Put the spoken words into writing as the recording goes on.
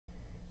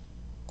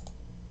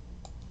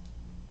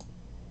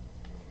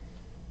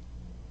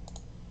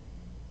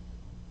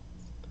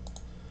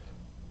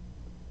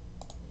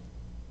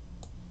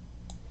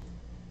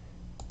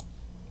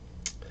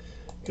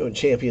Going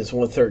Champions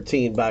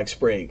 113 box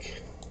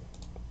break.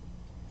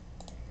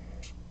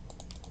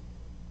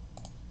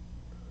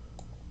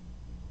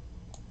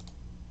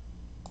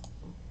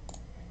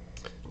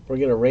 We're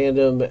going to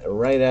random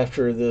right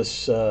after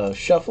this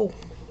shuffle.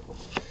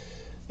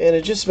 And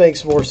it just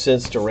makes more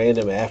sense to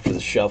random after the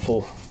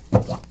shuffle.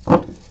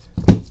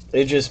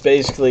 It just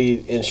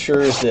basically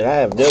ensures that I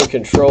have no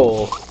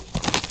control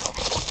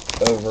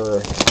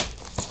over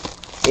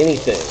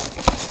anything.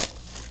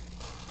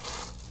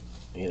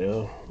 You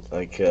know,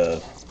 like,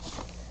 it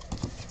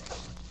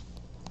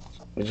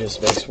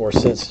just makes more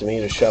sense to me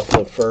to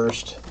shuffle it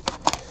first.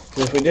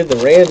 And if we did the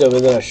random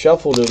and then I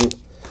shuffled them,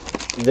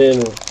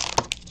 then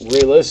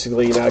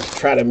realistically, you know, I could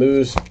try to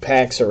move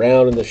packs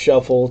around in the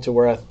shuffle to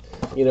where I,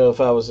 you know,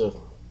 if I was a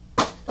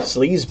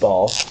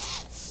sleazeball,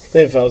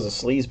 if I was a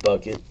sleaze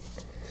bucket,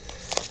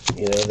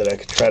 you know, that I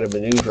could try to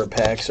maneuver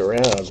packs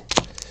around.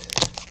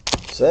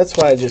 So that's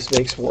why it just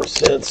makes more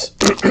sense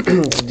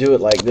to do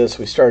it like this.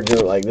 We started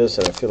doing it like this,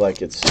 and I feel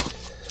like it's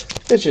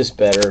just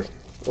better.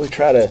 We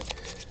try to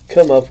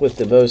come up with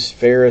the most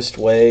fairest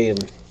way,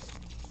 and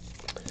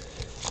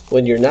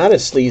when you're not a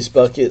sleaze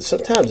bucket,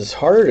 sometimes it's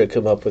harder to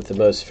come up with the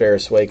most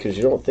fairest way because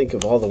you don't think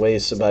of all the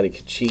ways somebody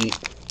could cheat.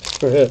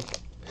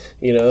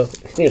 You know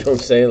what I'm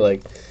saying?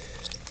 Like,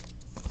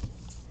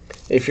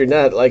 if you're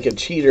not like a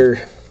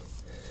cheater,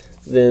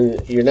 then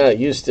you're not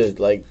used to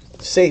like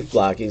safe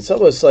blocking. It's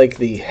almost like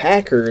the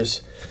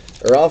hackers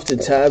are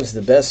oftentimes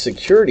the best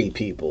security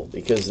people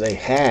because they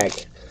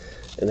hack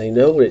and they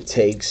know what it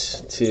takes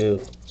to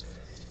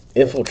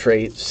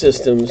infiltrate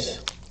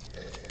systems.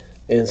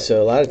 And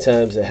so a lot of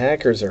times the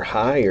hackers are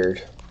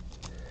hired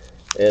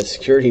as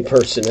security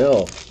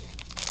personnel,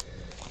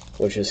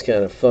 which is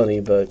kind of funny,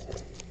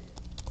 but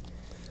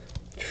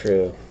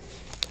true.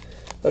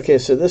 Okay,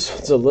 so this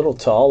one's a little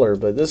taller,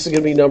 but this is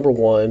going to be number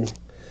 1.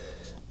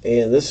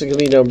 And this is going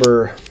to be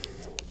number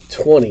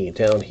 20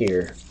 down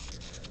here.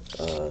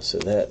 So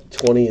that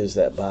 20 is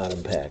that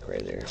bottom pack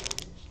right there.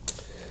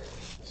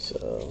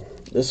 So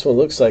this one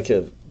looks like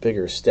a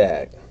bigger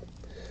stack.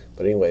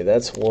 But anyway,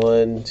 that's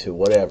 1 to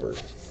whatever.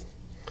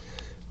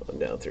 On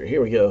down through.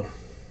 Here we go.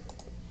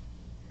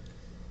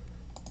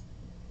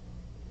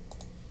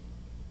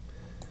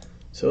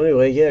 So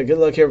anyway, yeah, good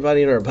luck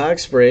everybody in our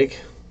box break.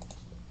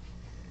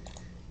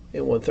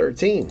 And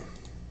 113.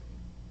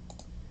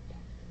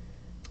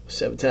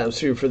 7 times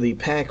through for the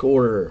pack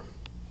order.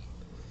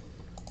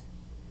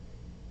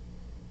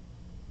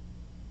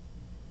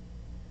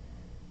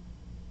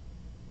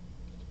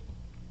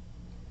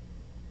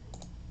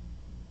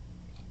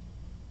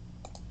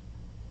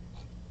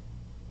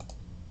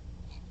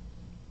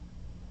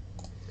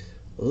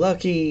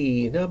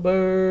 Lucky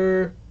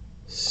number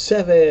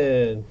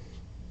 7.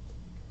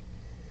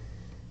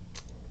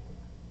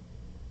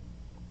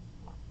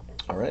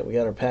 All right, we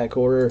got our pack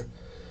order.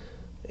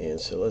 And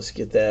so let's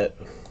get that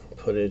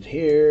put in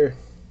here.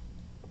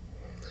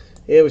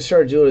 Yeah, we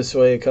started doing this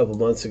way a couple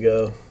months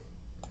ago.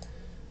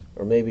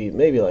 Or maybe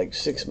like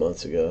 6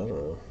 months ago. I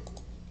don't know.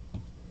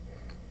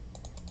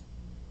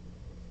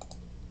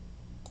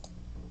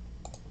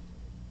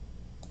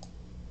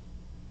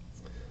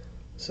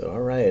 So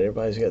all right,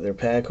 everybody's got their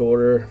pack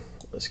order.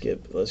 Let's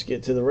get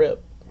to the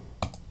rip.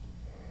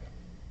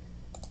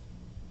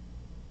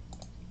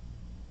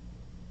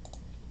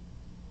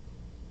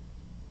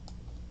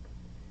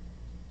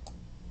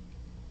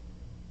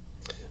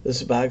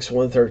 This is box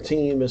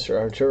 113, Mr.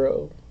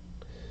 Arturo.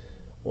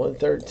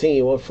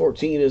 113,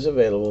 114 is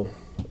available.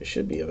 It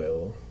should be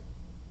available.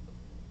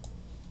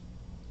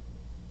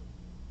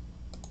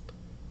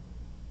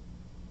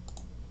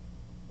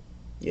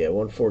 Yeah,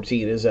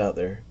 114 is out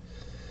there.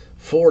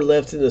 4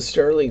 left in the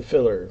Sterling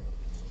filler.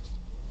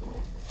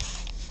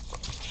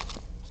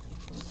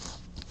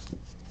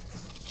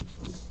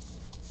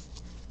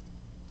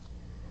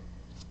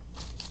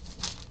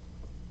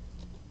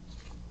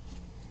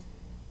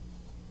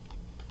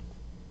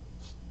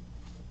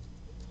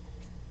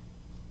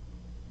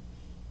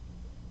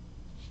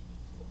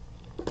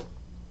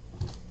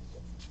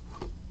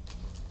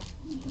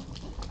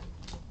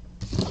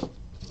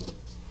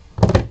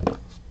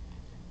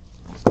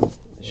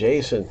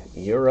 Jason,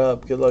 you're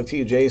up. Good luck to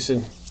you,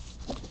 Jason.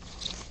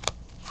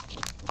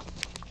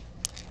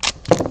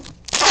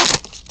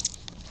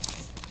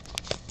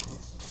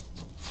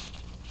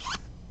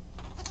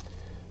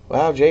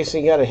 Wow,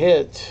 Jason, you got a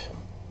hit.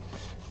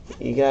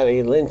 You got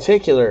a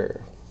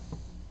lenticular.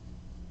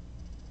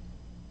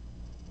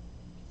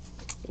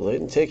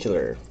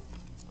 Lenticular.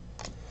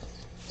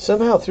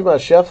 Somehow through my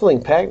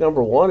shuffling, pack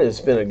number 1 has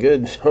been a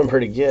good number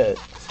to get.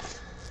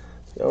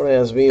 Don't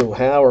ask me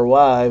how or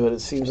why, but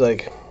it seems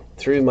like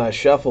through my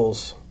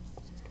shuffles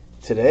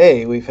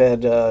today, we've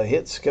had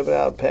hits coming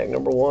out pack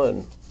number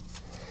 1.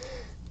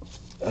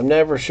 I'm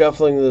never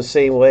shuffling the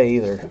same way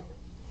either.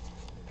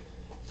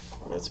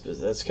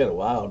 That's kind of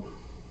wild.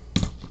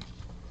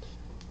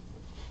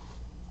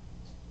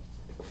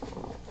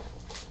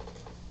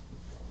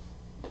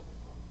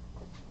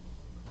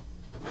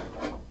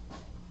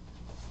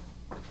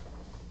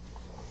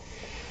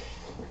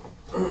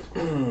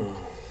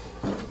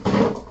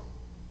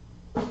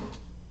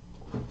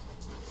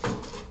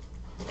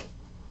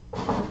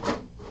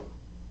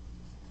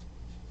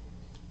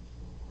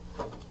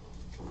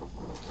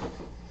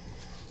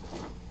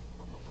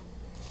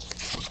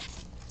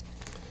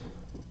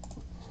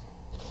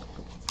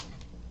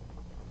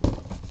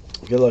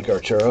 Good luck,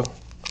 Arturo.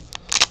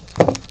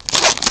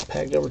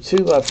 Pack number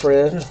 2, my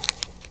friend.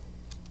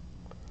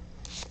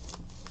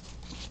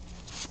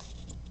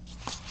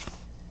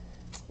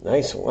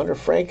 Nice Wander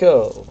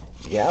Franco.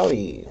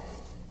 Yowdy.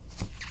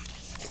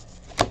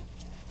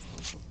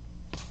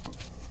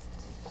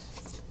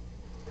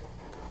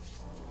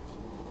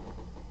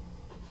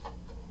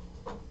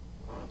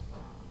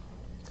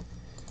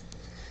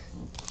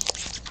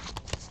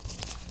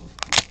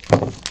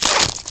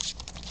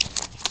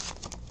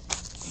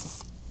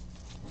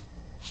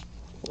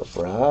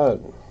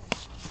 LeBron.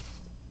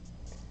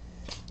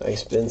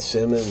 Nice Ben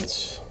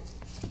Simmons.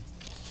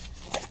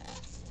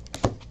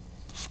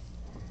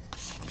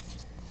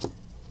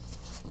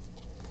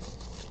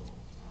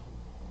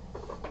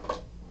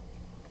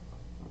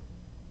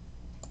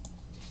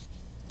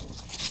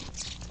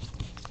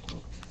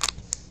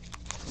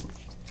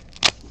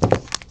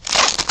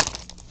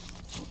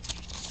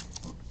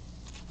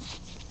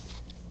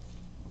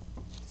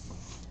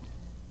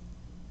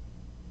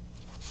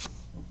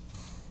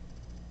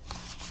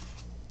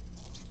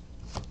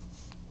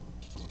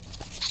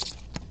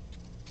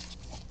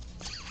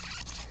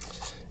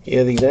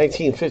 Yeah, the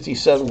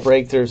 1957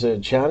 break, there's a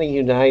Johnny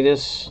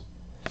Unitas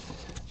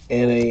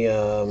and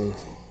a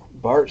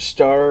Bart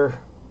Starr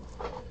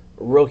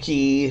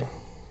rookie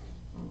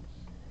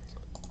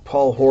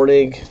Paul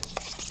Hornig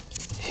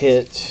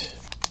hit,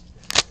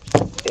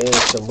 and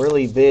some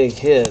really big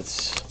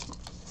hits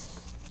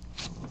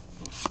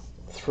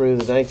through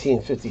the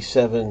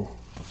 1957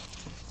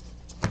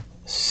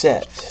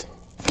 set.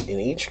 And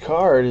each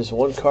card is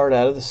one card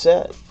out of the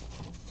set.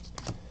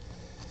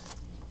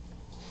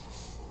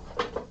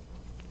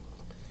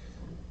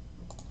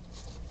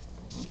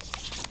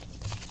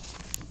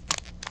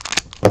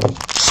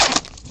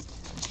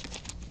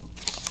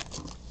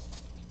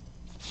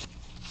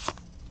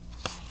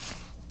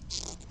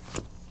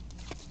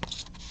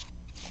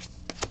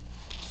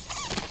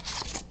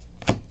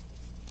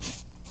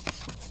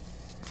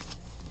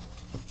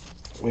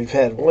 We've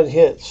had one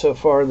hit so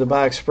far in the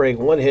box break.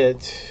 One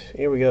hit.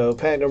 Here we go.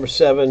 Pack number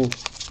 7.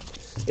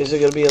 Is it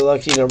going to be a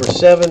lucky number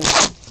 7?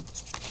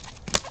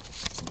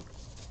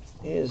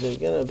 Is it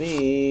going to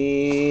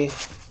be...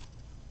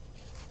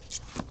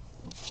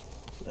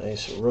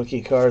 Nice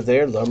rookie card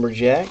there.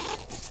 Lumberjack.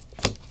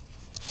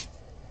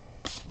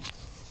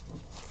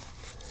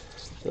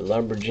 The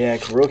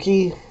Lumberjack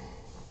rookie.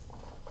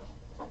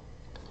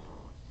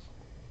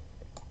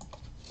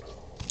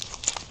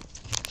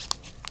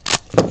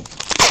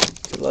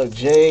 Good luck,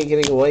 Jay,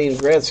 getting Wayne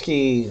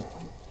Gretzky,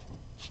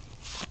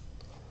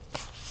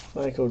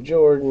 Michael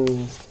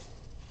Jordan,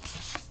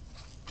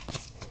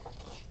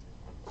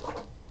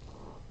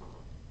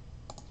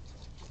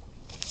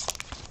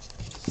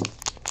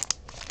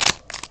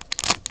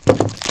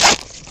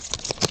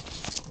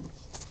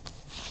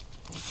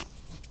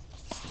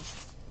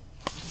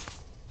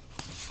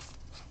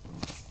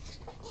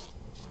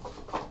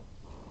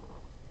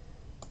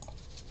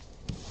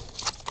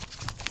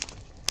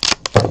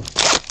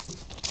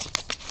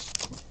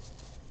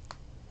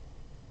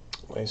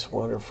 nice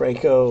Wander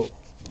Franco.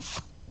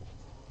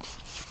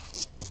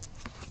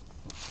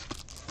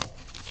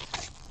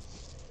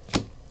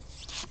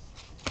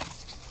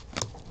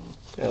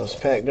 That was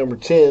pack number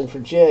 10 for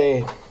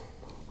Jay.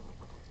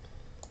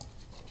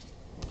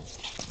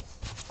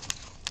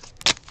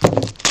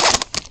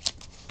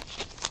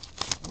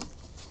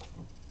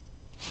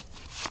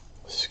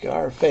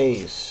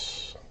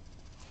 Scarface.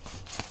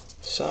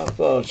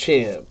 Softball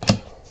champ.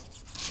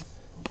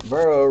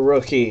 Burrow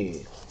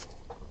rookie.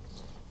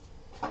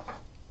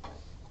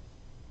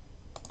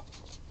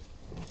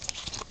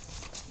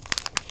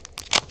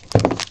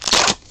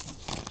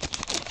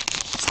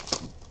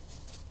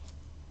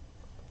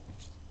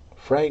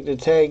 Frank the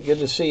Tank, good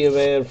to see you,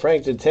 man.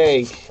 Frank the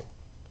Tank.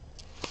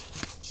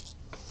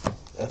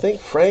 I think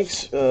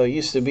Frank's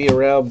used to be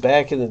around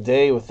back in the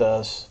day with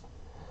us.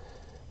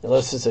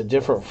 Unless it's a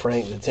different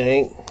Frank the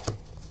Tank.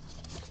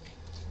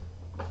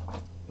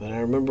 But I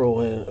remember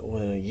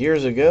when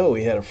years ago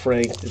we had a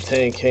Frank the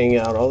Tank hang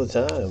out all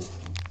the time.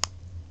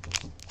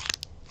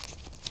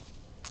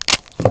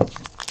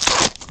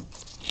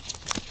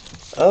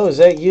 Oh, is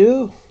that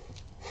you?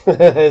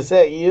 Is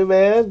that you,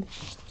 man?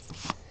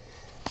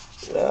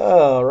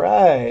 All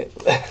right.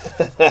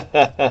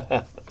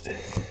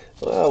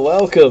 Well,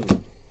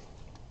 welcome.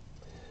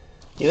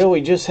 You know, we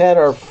just had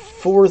our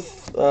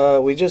fourth,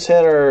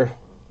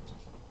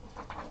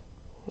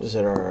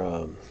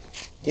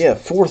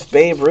 fourth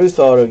Babe Ruth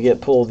auto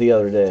get pulled the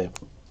other day.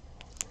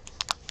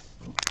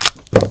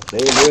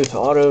 Babe Ruth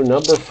auto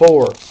number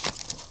 4.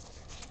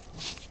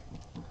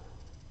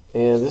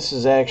 And this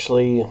is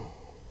actually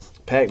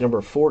pack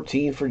number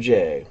 14 for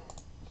Jay.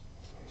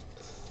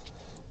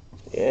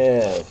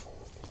 Yeah.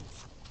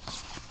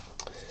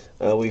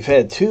 We've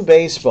had 2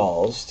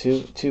 baseballs,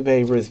 two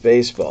Babe Ruth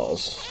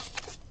baseballs.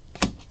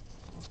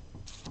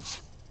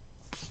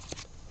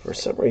 For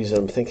some reason,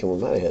 I'm thinking we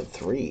might have had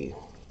 3.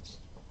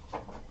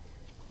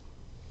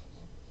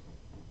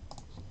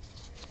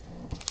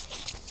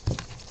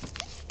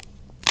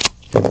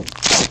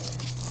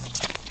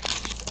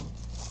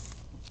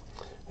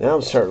 Now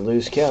I'm starting to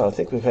lose count. I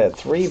think we've had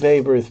 3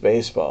 Babe Ruth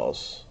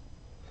baseballs.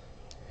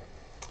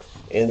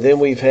 And then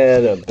we've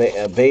had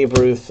a Babe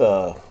Ruth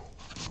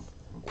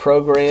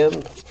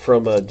program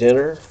from a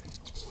dinner.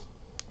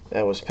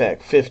 That was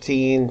pack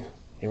 15.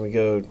 Here we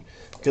go.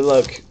 Good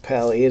luck,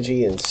 pal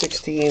Angie, in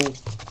 16.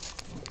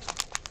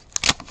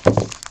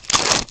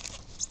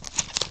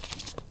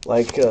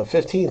 Like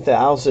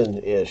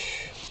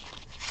 15,000-ish.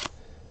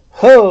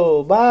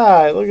 Ho,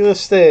 bye. Look at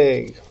this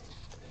thing.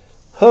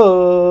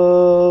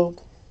 Ho.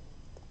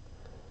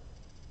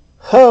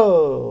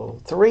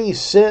 Ho.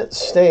 3-cent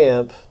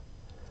stamp.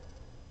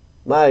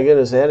 My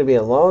goodness, it had to be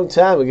a long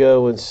time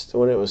ago when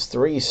it was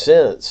 3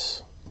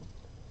 cents.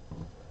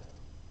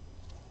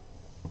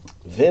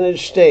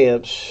 Vintage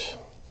stamps.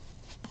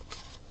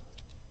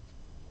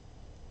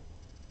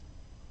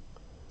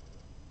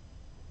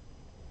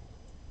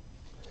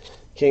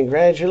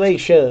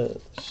 Congratulations.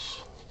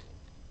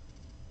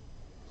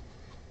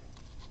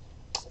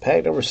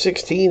 Pack number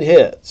 16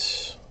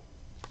 hits.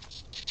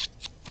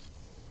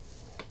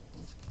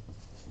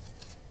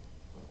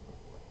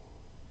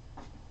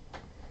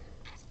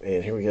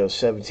 And here we go,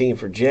 17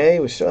 for Jay.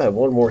 We still have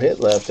one more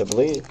hit left, I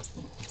believe.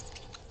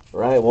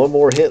 Right, one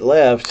more hit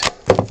left.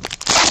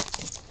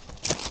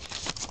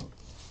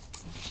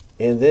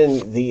 And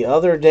then the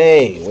other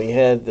day, we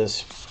had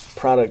this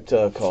product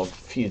called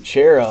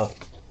Futura,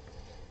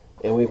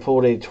 and we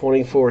pulled a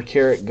 24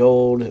 karat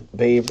gold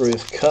Babe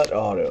Ruth cut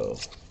auto.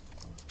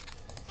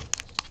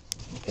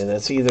 And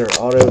that's either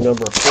auto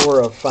number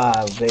 4 or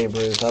 5 Babe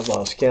Ruth. I've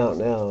lost count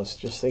now. I was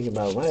just thinking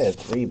about when I had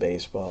 3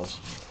 baseballs.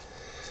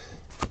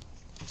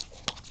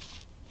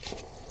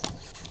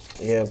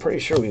 Yeah, I'm pretty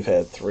sure we've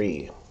had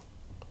 3.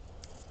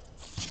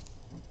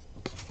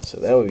 So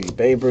that would be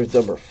Babe Ruth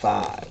number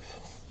 5.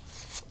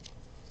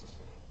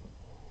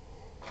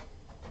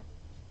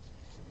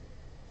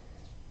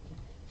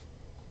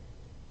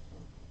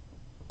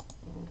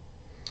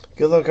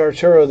 Good luck,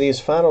 Arturo. These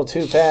final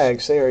 2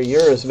 packs, they are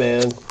yours,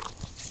 man.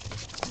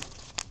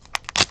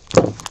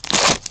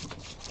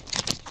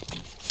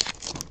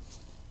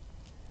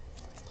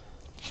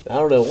 I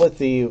don't know what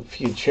the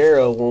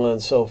Futura won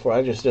so far.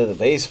 I just know the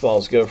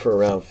baseballs go for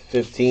around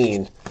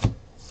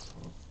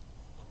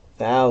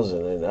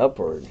 15,000 and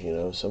upward, you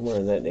know, somewhere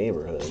in that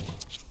neighborhood.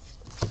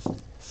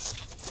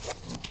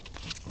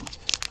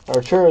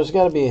 Arturo's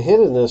got to be a hit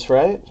in this,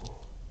 right?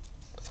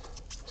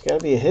 It's got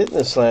to be a hit in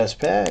this last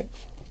pack.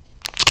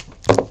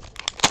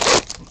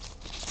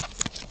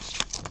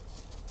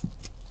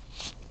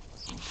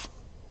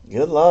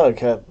 Good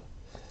luck. I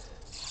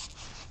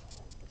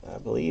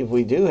believe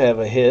we do have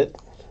a hit.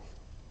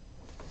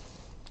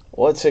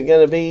 What's it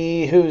going to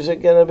be? Who's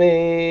it going to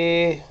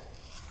be?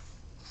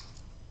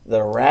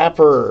 The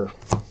Rapper.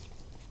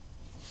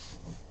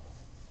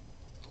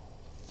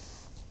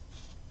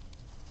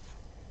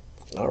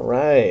 All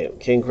right.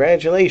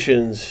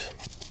 Congratulations.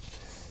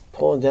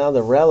 Pulling down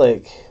the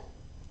relic.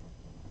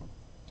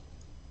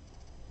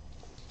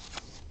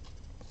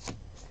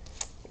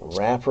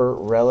 Rapper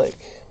relic.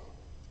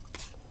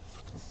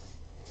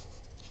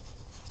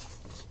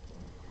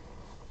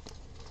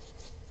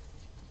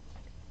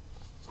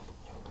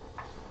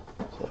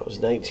 That was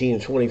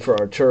 19-20 for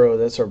Arturo.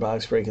 That's our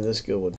box break in this Goodwin.